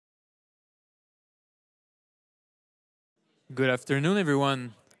Good afternoon,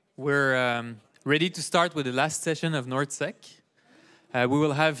 everyone. We're ready to start with the last session of NorthSec. We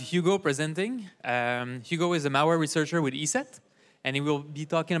will have Hugo presenting. Hugo is a malware researcher with ESET, and he will be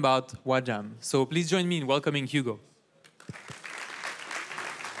talking about Wajam. So please join me in welcoming Hugo.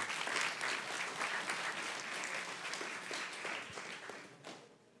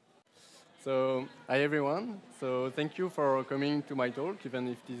 So, hi everyone. So, thank you for coming to my talk, even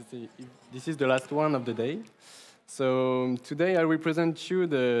if this is the last one of the day. So, today I will present you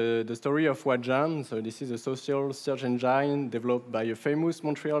the story of Wajam. So, this is a social search engine developed by a famous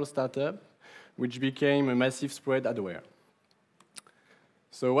Montreal startup, which became a massive spread Adware.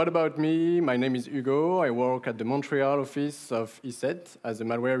 So, what about me? My name is Hugo. I work at the Montreal office of ESET as a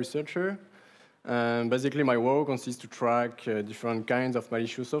malware researcher. Basically, my work consists to track different kinds of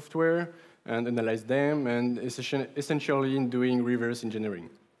malicious software and analyze them, and essentially in doing reverse engineering.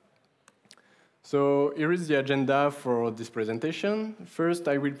 So here is the agenda for this presentation. First,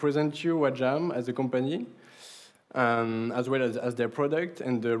 I will present you Wajam as a company, as well as their product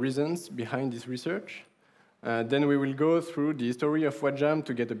and the reasons behind this research. Then we will go through the history of Wajam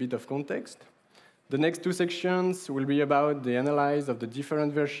to get a bit of context. The next two sections will be about the analysis of the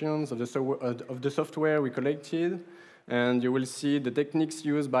different versions of the software we collected, and you will see the techniques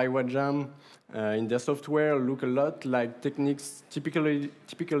used by Wajam in their software look a lot like techniques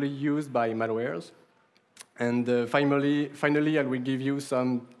typically used by malwares. And finally, I will give you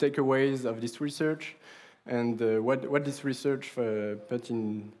some takeaways of this research and what this research put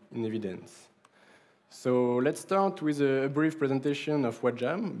in evidence. So let's start with a brief presentation of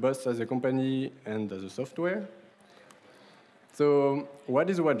Wajam, both as a company and as a software. So what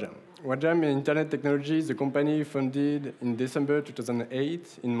is Wajam? Wajam Internet Technology is a company founded in December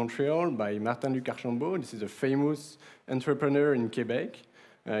 2008 in Montreal by Martin Luc Archambault. This is a famous entrepreneur in Quebec.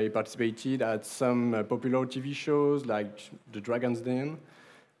 He participated at some popular TV shows like The Dragon's Den.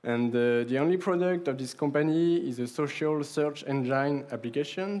 And the only product of this company is a social search engine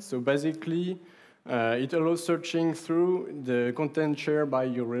application. So basically, it allows searching through the content shared by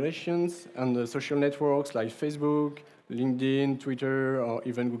your relations on the social networks like Facebook, LinkedIn, Twitter, or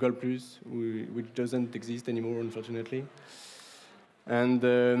even Google+, which doesn't exist anymore, unfortunately. And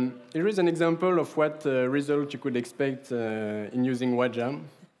here is an example of what result you could expect in using Wajam.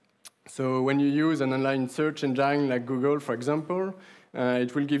 So when you use an online search engine like Google, for example,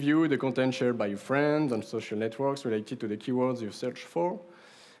 it will give you the content shared by your friends on social networks related to the keywords you search for.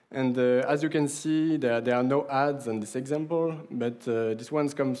 And as you can see, there are no ads on this example, but this one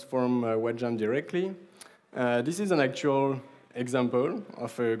comes from Wajam directly. This is an actual example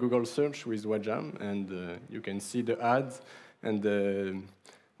of a Google search with Wajam, and you can see the ads and the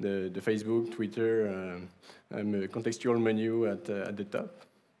Facebook, Twitter, contextual menu at the top.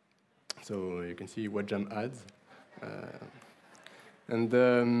 So you can see Wajam ads. And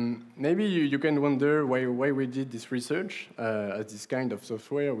maybe you can wonder why we did this research, as this kind of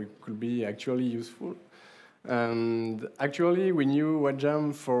software could be actually useful. And actually, we knew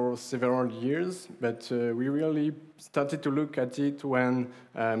Wajam for several years, but we really started to look at it when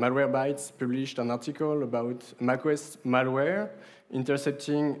Malwarebytes published an article about macOS malware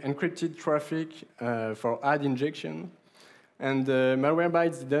intercepting encrypted traffic for ad injection. And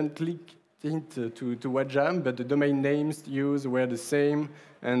Malwarebytes didn't link it to Wajam, but the domain names used were the same,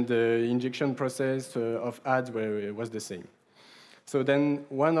 and the injection process of ads was the same. So then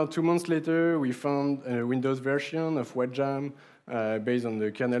 1 or 2 months later, we found a Windows version of Wajam based on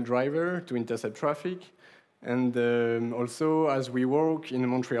the kernel driver to intercept traffic. And also, as we work in the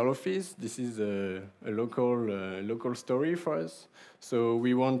Montreal office, this is a local story for us. So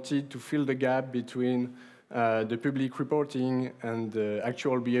we wanted to fill the gap between the public reporting and the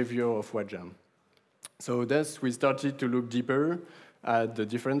actual behavior of Wajam. So thus, we started to look deeper at the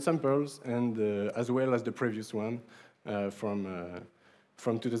different samples, and as well as the previous one, from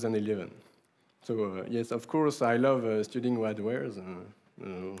 2011. So yes, of course, I love studying Adwares.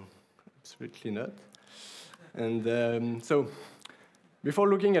 Absolutely not. And so before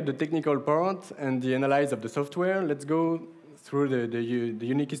looking at the technical part and the analysis of the software, let's go through the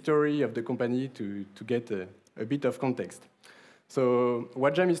unique history of the company to get a bit of context. So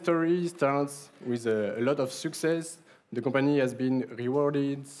Wajam history starts with a lot of success. The company has been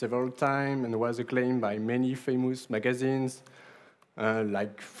rewarded several times and was acclaimed by many famous magazines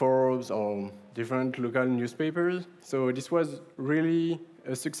like Forbes or different local newspapers. So this was really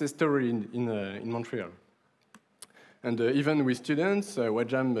a success story in Montreal. And even with students,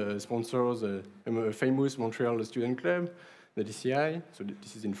 Wajam sponsors a famous Montreal student club, the DCI. So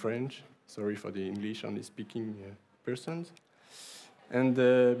this is in French. Sorry for the English only speaking persons.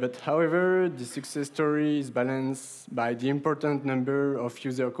 But however, the success story is balanced by the important number of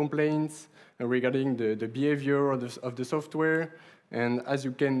user complaints regarding the behavior of the software. And as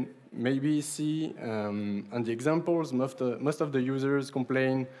you can maybe see on the examples, most of the users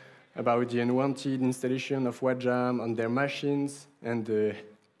complain about the unwanted installation of Wajam on their machines and the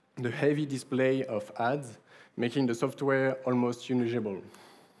heavy display of ads, making the software almost unusable.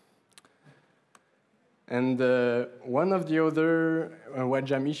 And one of the other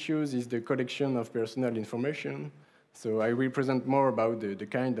Wajam issues is the collection of personal information. So I will present more about the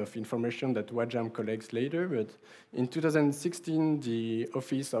kind of information that Wajam collects later. But in 2016, the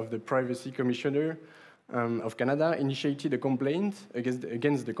Office of the Privacy Commissioner of Canada initiated a complaint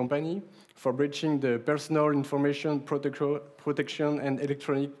against the company for breaching the Personal Information Protection and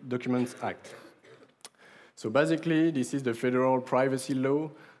Electronic Documents Act. So basically, this is the federal privacy law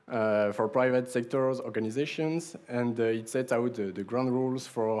for private sector organizations, and it sets out the ground rules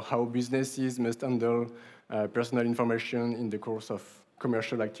for how businesses must handle personal information in the course of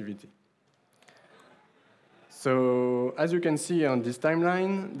commercial activity. So as you can see on this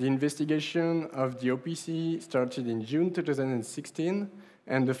timeline, the investigation of the OPC started in June 2016,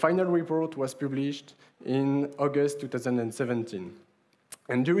 and the final report was published in August 2017.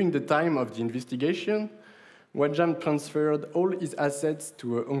 And during the time of the investigation, Wajam transferred all his assets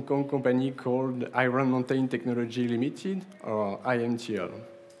to a Hong Kong company called Iron Mountain Technology Limited, or IMTL.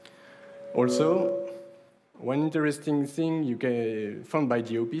 Also, one interesting thing found by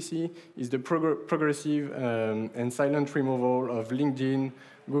the OPC is the progressive and silent removal of LinkedIn,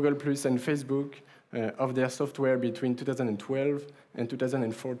 Google+, and Facebook of their software between 2012 and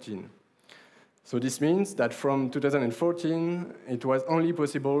 2014. So this means that from 2014, it was only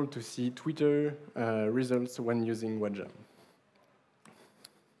possible to see Twitter results when using Wajam.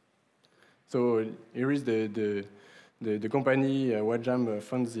 So here is the company Wajam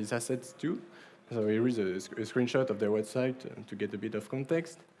funds these assets too. So here is a screenshot of their website to get a bit of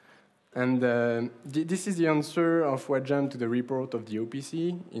context. And this is the answer of Wajam to the report of the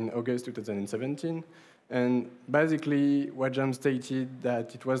OPC in August 2017. And basically, Wajam stated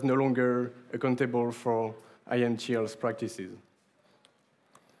that it was no longer accountable for IMTL's practices.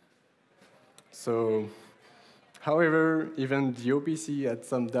 So, however, even the OPC had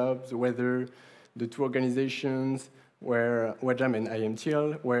some doubts whether the two organizations, Wajam and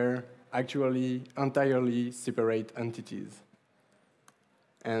IMTL, were actually entirely separate entities.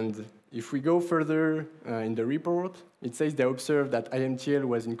 And if we go further in the report, it says they observed that IMTL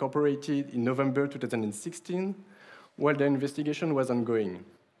was incorporated in November 2016, while the investigation was ongoing.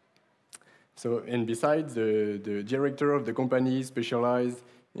 So, and besides, the director of the company specialized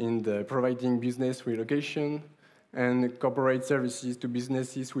in providing business relocation and corporate services to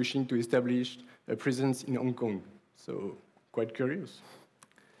businesses wishing to establish a presence in Hong Kong. So, quite curious.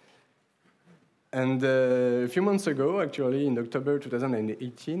 And a few months ago, actually, in October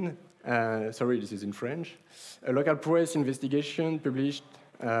 2018, sorry, this is in French, a local press investigation published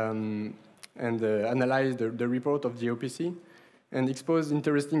and analyzed the report of the OPC and exposed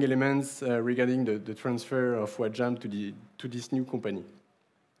interesting elements regarding the transfer of Wajam to this new company.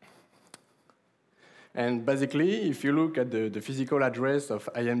 And basically, if you look at the physical address of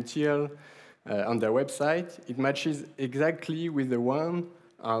IMTL on their website, it matches exactly with the one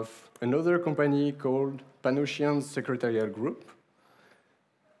of another company called Panosian Secretarial Group.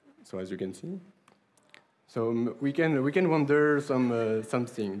 So as you can see, so we can wonder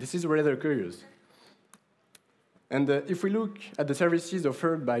something. This is rather curious. And if we look at the services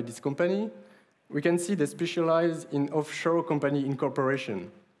offered by this company, we can see they specialize in offshore company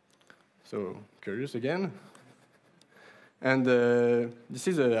incorporation. So curious again. And this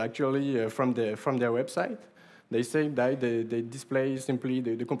is actually from their website. They say that they display simply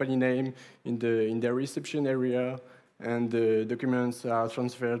the company name in their reception area, and the documents are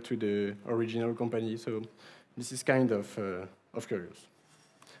transferred to the original company. So this is kind of curious.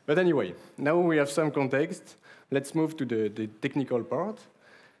 But anyway, now we have some context. Let's move to the technical part.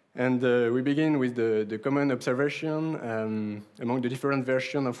 And we begin with the common observation among the different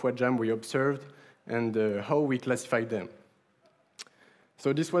versions of Wajam we observed and how we classify them.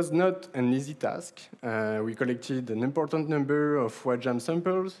 So this was not an easy task. We collected an important number of Wajam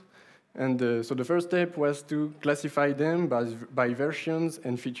samples. And so the first step was to classify them by versions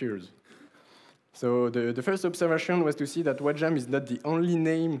and features. So the first observation was to see that Wajam is not the only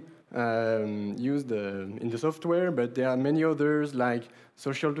name used in the software, but there are many others like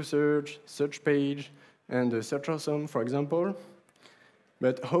social to search, search page, and search awesome, for example.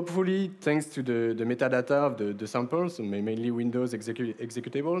 But hopefully, thanks to the metadata of the samples, mainly Windows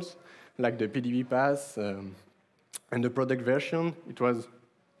executables, like the PDB path, and the product version, it was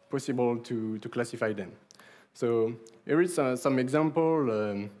possible to classify them. So here is some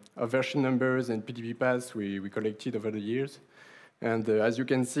example of version numbers and PDB paths we collected over the years. And as you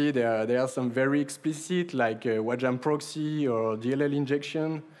can see, there are some very explicit, like Wajam proxy or DLL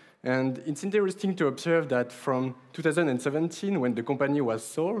injection. And it's interesting to observe that from 2017, when the company was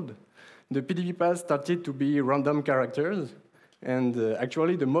sold, the PDB path started to be random characters. And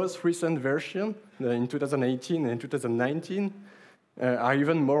actually, the most recent version, in 2018 and 2019, are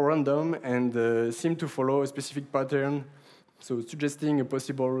even more random and seem to follow a specific pattern, so suggesting a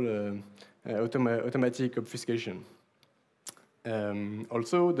possible automatic obfuscation.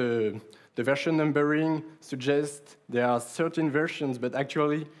 Also, the version numbering suggests there are certain versions, but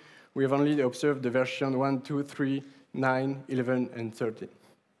actually, we have only observed the version 1, 2, 3, 9, 11, and 13.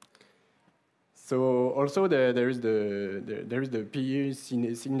 So also there is the PE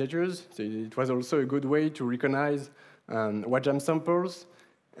signatures. So it was also a good way to recognize Wajam samples,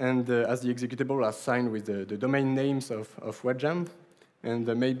 and as the executable are signed with the domain names of Wajam, and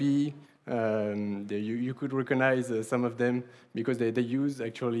maybe you could recognize some of them because they use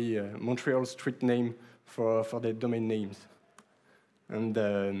actually Montreal street name for their domain names.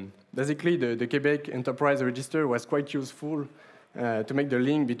 And basically, the Quebec Enterprise Register was quite useful to make the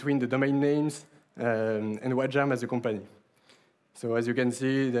link between the domain names and Wajam as a company. So as you can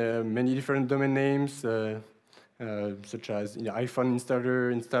see, there are many different domain names, such as iPhone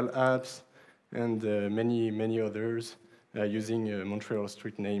installer, install apps, and many others using Montreal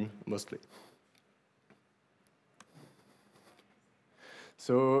street name mostly.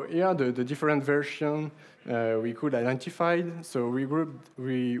 So here, the different versions we could identify. So we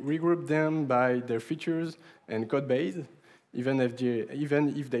regrouped them by their features and code base, even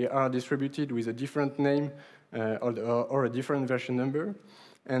if they are distributed with a different name or a different version number.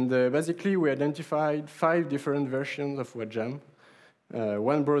 And basically, we identified 5 different versions of Wajam,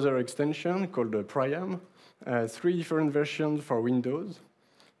 1 browser extension called Priam, 3 different versions for Windows,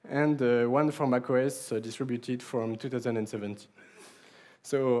 and 1 for macOS distributed from 2017.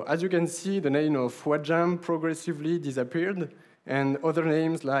 So as you can see, the name of Wajam progressively disappeared, and other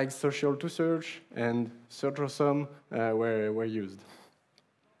names like Social to Search and Search Awesome were used.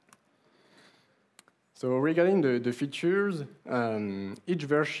 So regarding the features, each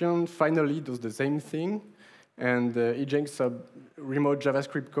version finally does the same thing, and injects some remote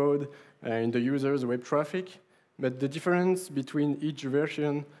JavaScript code in the user's web traffic. But the difference between each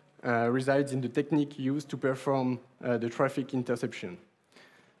version resides in the technique used to perform the traffic interception.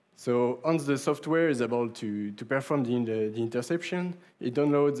 So once the software is able to perform the interception, it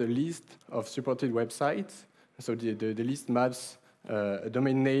downloads a list of supported websites. So the list maps a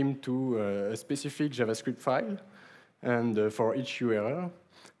domain name to a specific JavaScript file, and for each URL,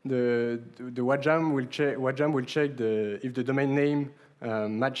 the Wajam will check if the domain name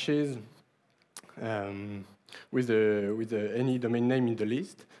matches with any domain name in the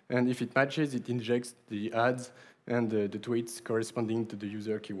list, and if it matches, it injects the ads and the tweets corresponding to the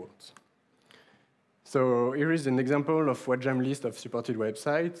user keywords. So here is an example of Wajam list of supported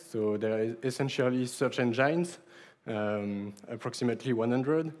websites. So there are essentially search engines, approximately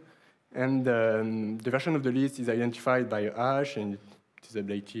 100, and the version of the list is identified by a hash, and it is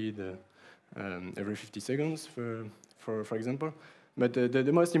updated every 50 seconds, for example. But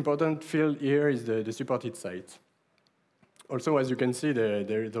the most important field here is the supported sites. Also, as you can see,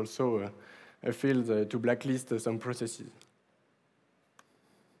 there is also a field to blacklist some processes.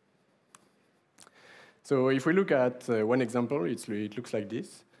 So if we look at one example, it looks like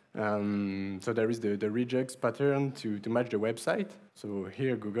this. So there is the regex pattern to match the website. So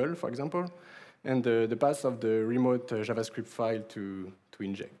here, Google, for example, and the path of the remote JavaScript file to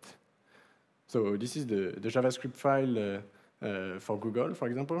inject. So this is the JavaScript file for Google, for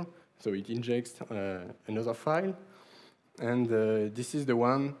example. So it injects another file. And this is the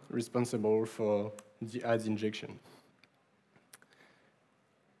one responsible for the ads injection.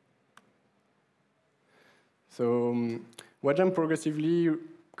 So Wajam progressively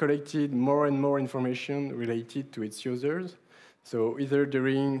collected more and more information related to its users. So either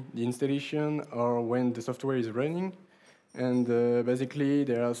during the installation or when the software is running. And basically,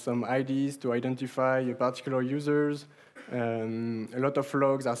 there are some IDs to identify a particular users. A lot of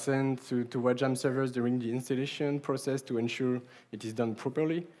logs are sent to Wajam servers during the installation process to ensure it is done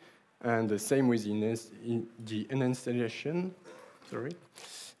properly. And the same with the uninstallation. Sorry.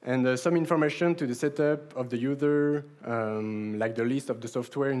 And some information to the setup of the user, like the list of the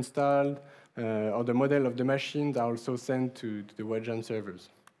software installed, or the model of the machines are also sent to the Wajam servers.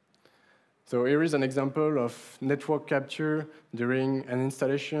 So here is an example of network capture during an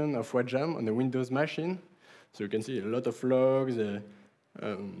installation of Wajam on a Windows machine. So you can see a lot of logs. You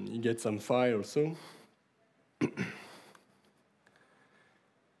get some file also.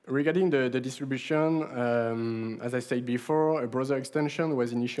 Regarding the distribution, as I said before, a browser extension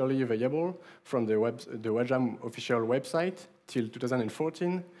was initially available from the Wajam official website till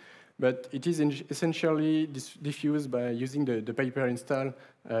 2014, but it is essentially diffused by using the pay-per-install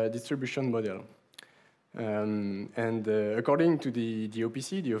distribution model. According to the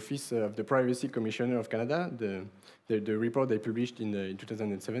OPC, the Office of the Privacy Commissioner of Canada, the report they published in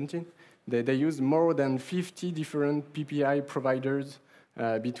 2017, they use more than 50 different PPI providers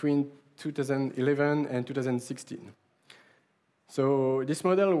between 2011 and 2016. So this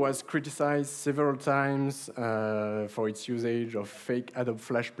model was criticized several times for its usage of fake Adobe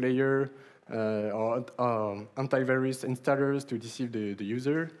Flash Player or antivirus installers to deceive the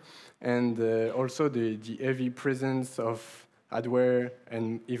user, and also the heavy presence of adware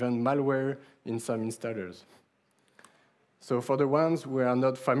and even malware in some installers. So for the ones who are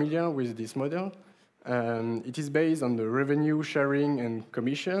not familiar with this model, it is based on the revenue sharing and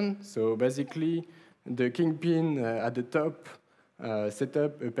commission. So basically, the kingpin at the top set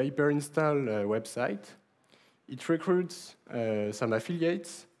up a pay-per-install website. It recruits some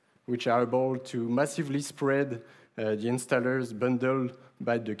affiliates, which are able to massively spread the installers bundled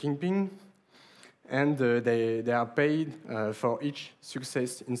by the kingpin, and they are paid for each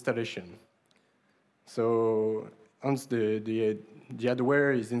success installation. So once the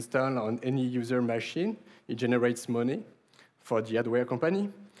adware is installed on any user machine, it generates money for the adware company.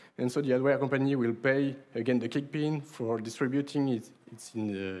 And so the adware company will pay, again, the kingpin for distributing its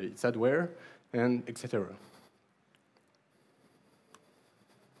adware, and etc.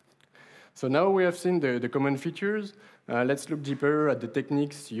 So now we have seen the common features. Let's look deeper at the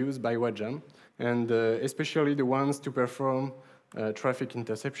techniques used by Wajam, and especially the ones to perform traffic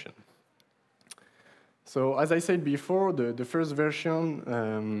interception. So as I said before, the first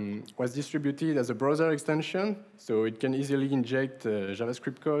version was distributed as a browser extension, so it can easily inject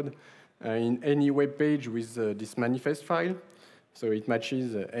JavaScript code in any web page with this manifest file. So it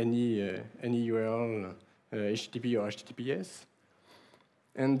matches any URL, HTTP or HTTPS.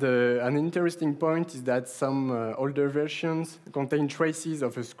 And an interesting point is that some older versions contain traces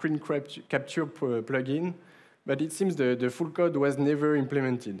of a screen capture plugin, but it seems the full code was never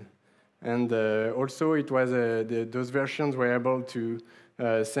implemented. And also, it was those versions were able to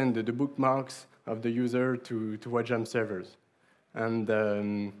send the bookmarks of the user to Wajam servers. And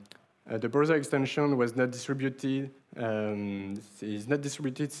the browser extension was not distributed. Is not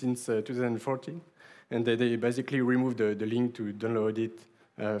distributed since 2014, and they basically removed the link to download it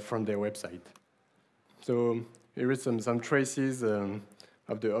from their website. So here is some traces of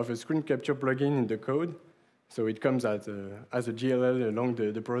a screen capture plugin in the code. So it comes as a DLL along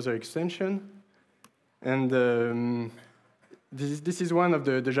the browser extension. And this is one of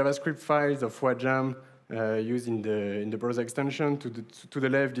the JavaScript files of Wajam used in the browser extension. To the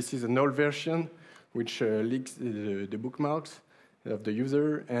left, this is an old version, which leaks the bookmarks of the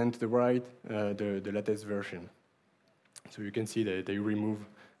user, and to the right, the latest version. So you can see that they remove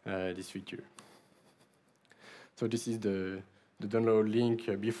this feature. So this is the download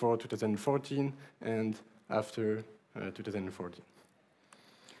link before 2014 and after 2014.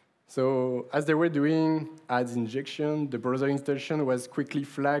 So as they were doing ads injection, the browser installation was quickly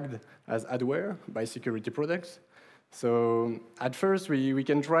flagged as adware by security products. So at first, we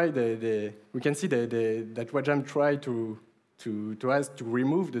can try we can see that Wajam tried to ask to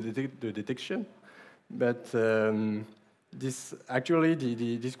remove the detection, but this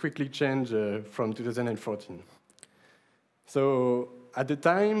quickly changed from 2014. So at the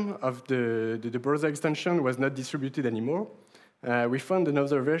time of the browser extension was not distributed anymore, we found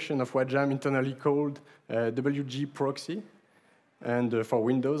another version of Wajam internally called WG proxy, and for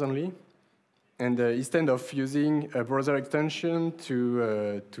Windows only. And instead of using a browser extension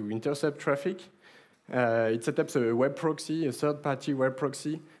to intercept traffic, it set up a web proxy, a third-party web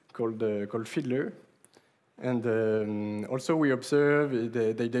proxy called Fiddler. And also we observe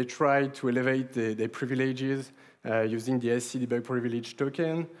they try to elevate their privileges using the scdebug privilege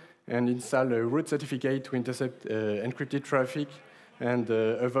token and install a root certificate to intercept encrypted traffic and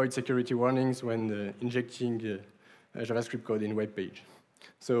avoid security warnings when injecting JavaScript code in web page.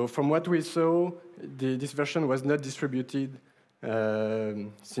 So from what we saw, this version was not distributed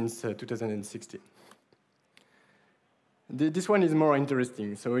since 2016. This one is more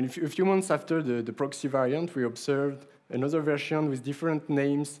interesting. So a few months after the proxy variant, we observed another version with different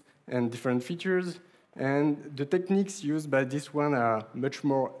names and different features. And the techniques used by this one are much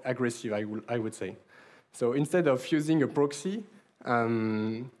more aggressive, I would say. So instead of using a proxy,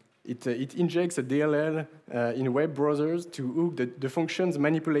 it injects a DLL in web browsers to hook the functions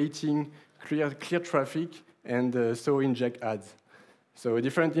manipulating clear traffic and so inject ads. So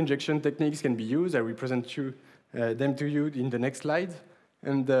different injection techniques can be used. I will present them to you in the next slide.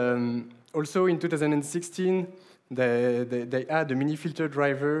 And also in 2016, they add a mini filter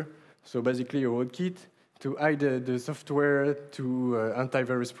driver, so basically a rootkit, to hide the software to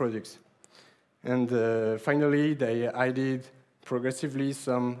antivirus products. And finally, they added progressively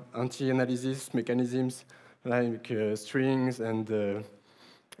some anti-analysis mechanisms like strings and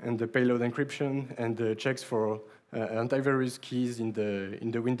the payload encryption and the checks for antivirus keys in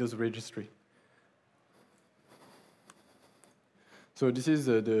the Windows registry. So this is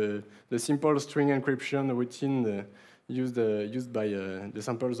the simple string encryption routine used by the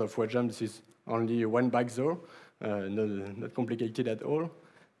samples of Wajam. This is only one backdoor, not complicated at all.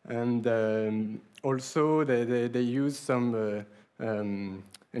 And also, they use some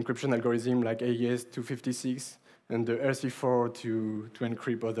encryption algorithm like AES-256 and the RC4 to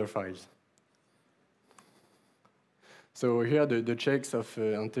encrypt other files. So here are the checks of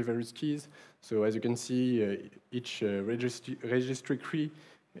antivirus keys. So as you can see, each registry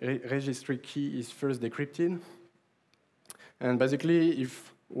key is first decrypted. And basically,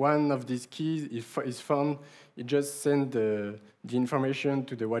 if one of these keys is found, it just sends the information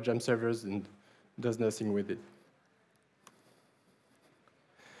to the Wajam servers and does nothing with it.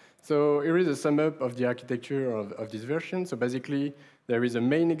 So here is a sum up of the architecture of this version. So basically, there is a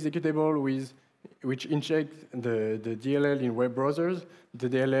main executable which injects the DLL in web browsers. The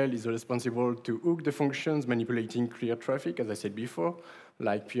DLL is responsible to hook the functions manipulating clear traffic, as I said before,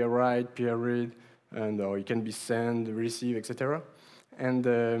 like peer write, peer read, or it can be send, receive, etc. And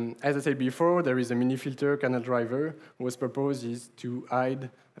as I said before, there is a mini filter kernel driver whose purpose is to hide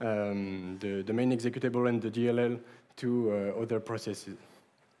the main executable and the DLL to other processes.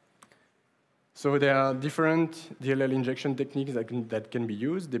 So there are different DLL injection techniques that can be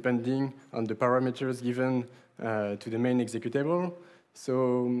used depending on the parameters given to the main executable.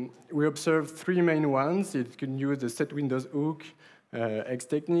 So we observed three main ones. It can use the set Windows hook, X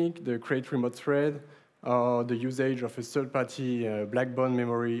technique, the create remote thread, or the usage of a third-party Blackbone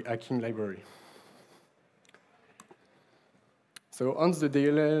memory hacking library. So once the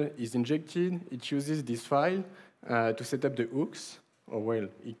DLL is injected, it uses this file to set up the hooks. Or well,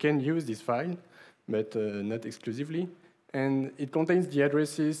 it can use this file, but not exclusively. And it contains the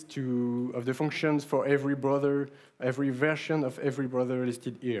addresses of the functions for every version of every browser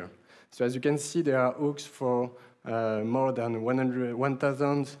listed here. So as you can see, there are hooks for more than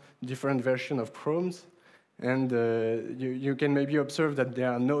 1,000 different versions of Chromes. And you can maybe observe that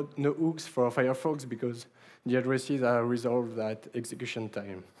there are no hooks for Firefox because the addresses are resolved at execution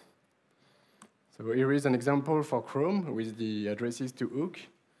time. So here is an example for Chrome with the addresses to hook.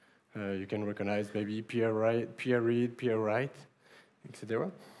 You can recognize maybe peer read, peer write,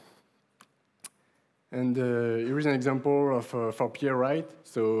 etc. And here is an example for peer write,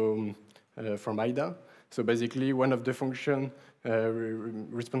 so from IDA. So basically, one of the functions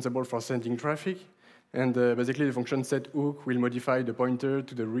responsible for sending traffic, and basically the function set hook will modify the pointer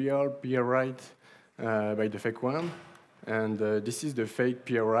to the real peer write by the fake one, and this is the fake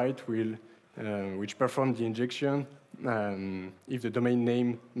peer write which performs the injection if the domain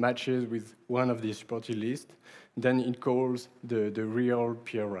name matches with one of the supported lists, then it calls the real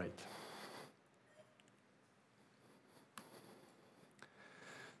peer write.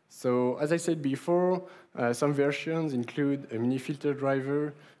 So as I said before, some versions include a mini filter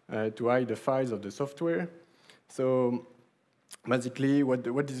driver to hide the files of the software. So basically,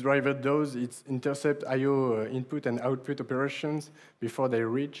 what this driver does is intercept I/O input and output operations before they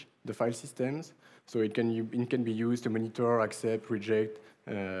reach the file systems. So it can be used to monitor, accept, reject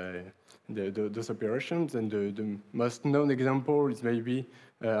those operations. And the most known example is maybe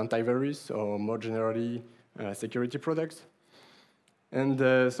antivirus or more generally security products. And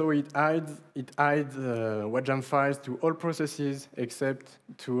so it hides Wajam files to all processes except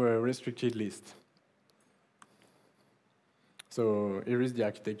to a restricted list. So here is the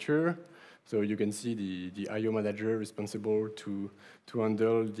architecture. So you can see the I/O manager responsible to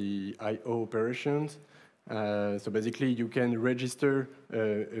handle the I/O operations. So basically, you can register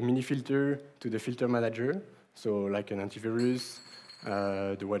a mini filter to the filter manager. So like an antivirus,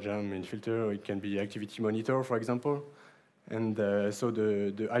 the Wajam mini filter, it can be activity monitor, for example. And so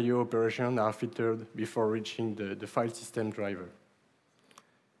the I/O operations are filtered before reaching the file system driver.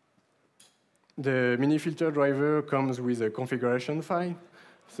 The mini filter driver comes with a configuration file.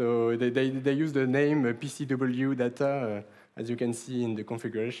 So they use the name PCW data, as you can see in the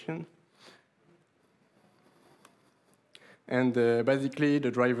configuration. And basically,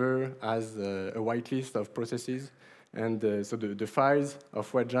 the driver has a whitelist of processes. And so the files of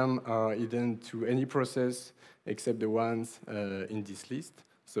Wajam are hidden to any process except the ones in this list.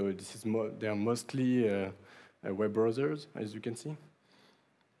 So this is they are mostly web browsers, as you can see.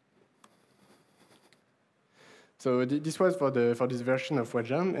 So this was for this version of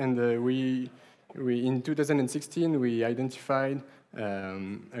Wajam, and we in 2016 we identified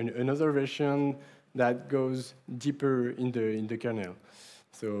another version that goes deeper in the kernel,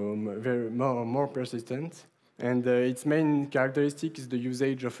 so more persistent. And its main characteristic is the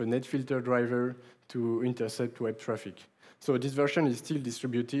usage of a net filter driver to intercept web traffic. So this version is still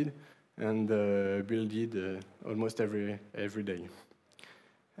distributed and builded almost every day.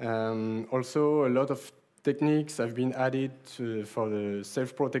 Also, a lot of techniques have been added for the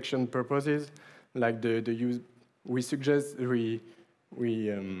self-protection purposes, like the use. We suggest we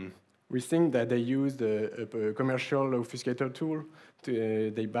think that they used a commercial obfuscator tool.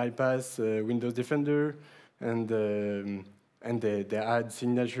 They bypass Windows Defender, and they add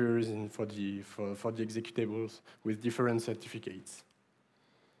signatures for the executables with different certificates.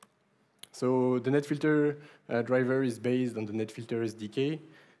 So the NetFilter driver is based on the NetFilter SDK.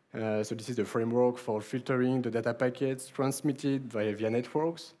 So this is the framework for filtering the data packets transmitted via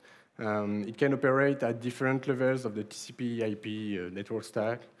networks. It can operate at different levels of the TCP/IP network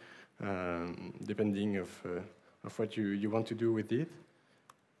stack, depending of what you want to do with it.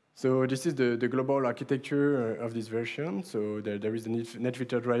 So this is the global architecture of this version. So there is the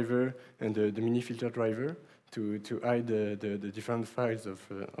NetFilter driver and the mini filter driver to hide the different files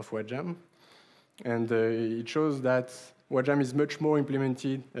of Wajam. And it shows that Wajam is much more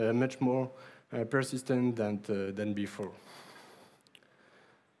implemented, much more persistent than before.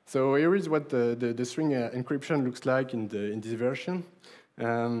 So here is what the string encryption looks like in this version.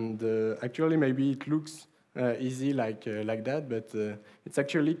 And actually, maybe it looks easy like that, but it's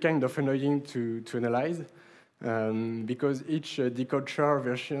actually kind of annoying to analyze because each decode char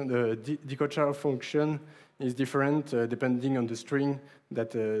version, decode char function is different depending on the string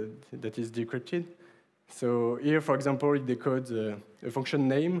that is decrypted. So here, for example, it decodes a function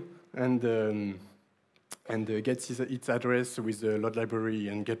name and gets its address with the load library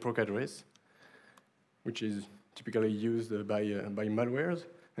and getproc address, which is typically used by malwares.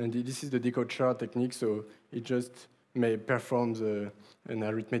 And this is the decode char technique, so it just performs an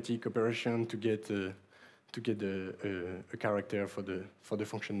arithmetic operation to get a character for the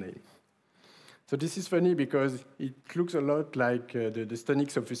function name. So this is funny because it looks a lot like the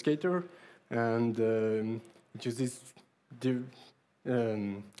Unix obfuscator, and it uses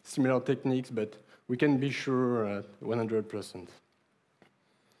similar techniques, but we can be sure at 100%.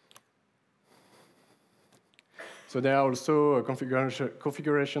 So there are also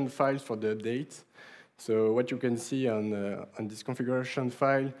configuration files for the updates. So what you can see on this configuration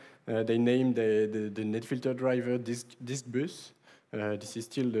file, they named the NetFilter driver disk bus. This is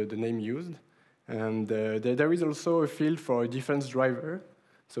still the name used. And there is also a field for a defense driver.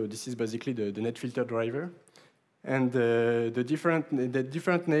 So this is basically the NetFilter driver. And the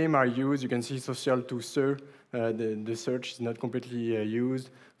different names are used. You can see social to SIR. The search is not completely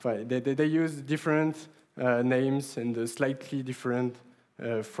used. They use different names and slightly different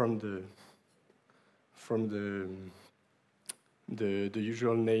from the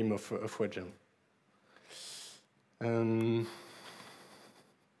usual name of Wajam.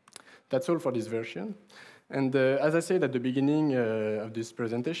 That's all for this version. And as I said at the beginning of this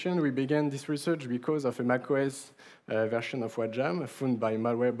presentation, we began this research because of a macOS version of Wajam found by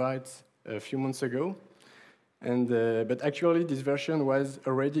Malwarebytes a few months ago. And, but actually, this version was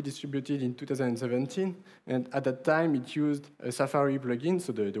already distributed in 2017. And at that time, it used a Safari plugin,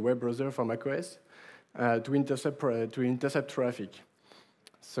 so the web browser for macOS, to intercept traffic.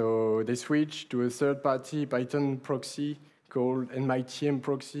 So they switched to a third-party Python proxy called NMITM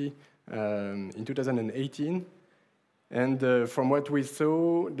proxy in 2018. And from what we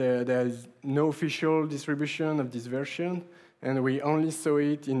saw, there is no official distribution of this version. And we only saw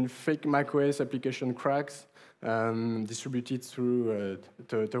it in fake macOS application cracks distributed through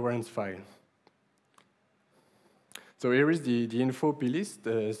torrents file. So here is the info plist.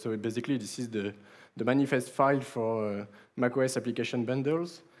 So basically, this is the manifest file for macOS application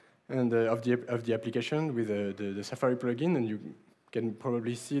bundles and of the application with the Safari plugin, and you can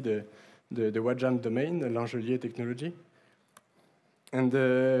probably see the Wajam domain, the Langelier technology. And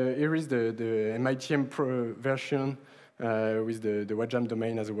here is the MITM Pro version with the Wajam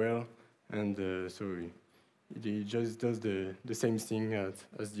domain as well, and so it just does the same thing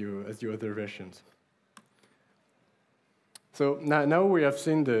as the other versions. So now we have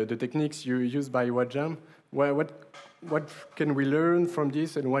seen the techniques used by Wajam. What what can we learn from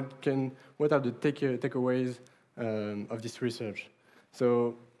this, and what are the takeaways of this research?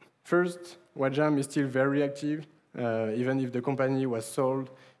 So first, Wajam is still very active, even if the company was sold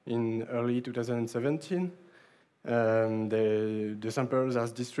in early 2017. The samples are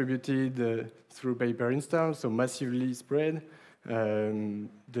distributed through paper install, so massively spread. The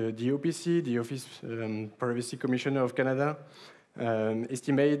OPC, the Office Privacy Commissioner of Canada,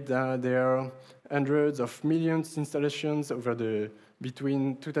 estimate that there are hundreds of millions installations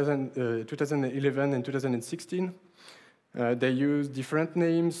between 2011 and 2016. They use different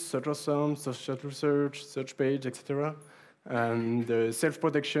names, such as social search, search page, etc. And the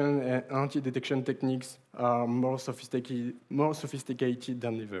self-protection and anti-detection techniques are more sophisticated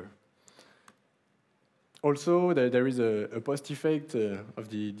than ever. Also, there is a post-effect of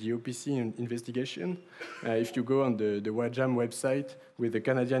the OPC investigation. If you go on the Wajam website with a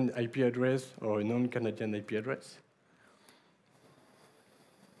Canadian IP address or a non-Canadian IP address.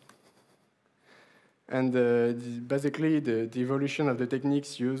 And basically, the evolution of the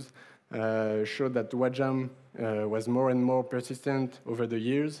techniques used showed that Wajam was more and more persistent over the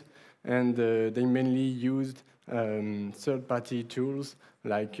years, and they mainly used third-party tools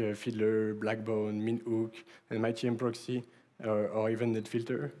like Fiddler, Blackbone, Minhook, and MyTM Proxy, or even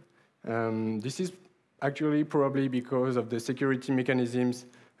NetFilter. This is actually probably because of the security mechanisms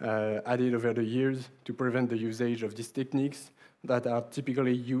added over the years to prevent the usage of these techniques that are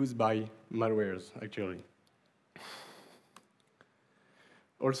typically used by malwares, actually.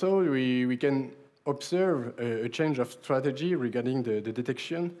 Also, we can observe a change of strategy regarding the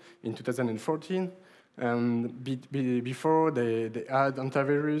detection in 2014. Before, they had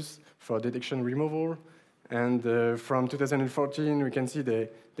antivirus for detection removal. And from 2014, we can see they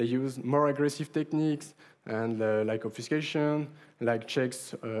use more aggressive techniques, and like obfuscation, like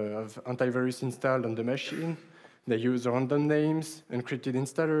checks of antivirus installed on the machine. They use random names, encrypted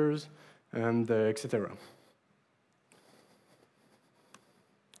installers, and etc.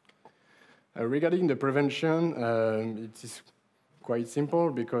 Regarding the prevention, it is quite simple,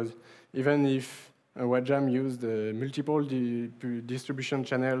 because even if Wajam used multiple distribution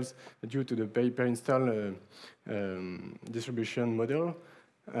channels due to the paper install distribution model,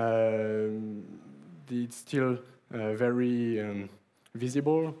 it's still very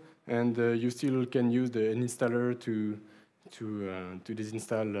visible, and you still can use the installer to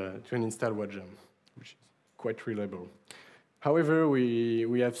uninstall Wajam, which is quite reliable. However,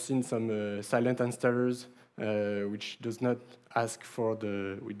 we have seen some silent installers which do not ask for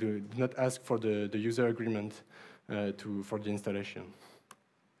the user agreement for the installation.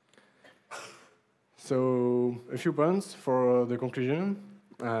 So a few points for the conclusion.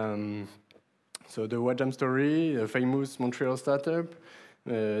 So the Wajam story, a famous Montreal startup,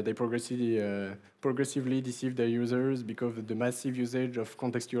 they progressively deceive their users because of the massive usage of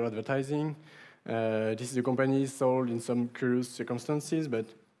contextual advertising. This is a company sold in some curious circumstances, but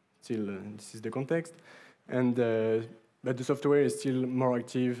still, this is the context. And but the software is still more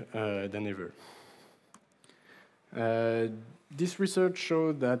active than ever. This research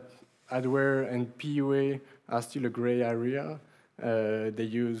showed that Adware and PUA are still a gray area. They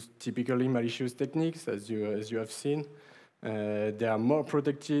use typically malicious techniques, as you have seen. They are more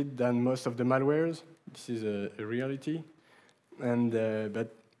protected than most of the malwares. This is a reality. And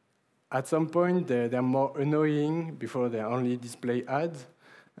but at some point, they're more annoying before they only display ads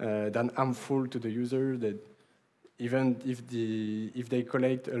than harmful to the user. That even if they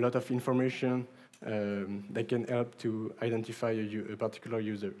collect a lot of information, they can help to identify a particular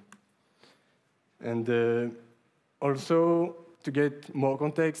user. And also, to get more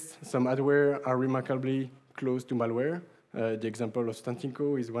context, some adware are remarkably close to malware. The example of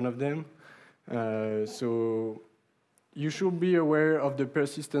Stantinko is one of them. So you should be aware of the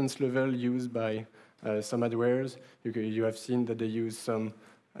persistence level used by some adwares. You have seen that they use some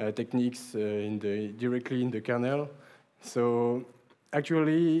techniques directly in the kernel. So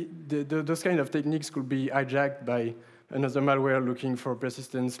actually, those kind of techniques could be hijacked by another malware looking for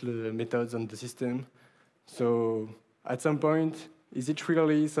persistence methods on the system. So at some point, is it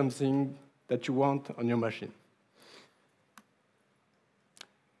really something that you want on your machine?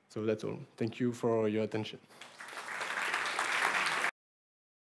 So that's all. Thank you for your attention.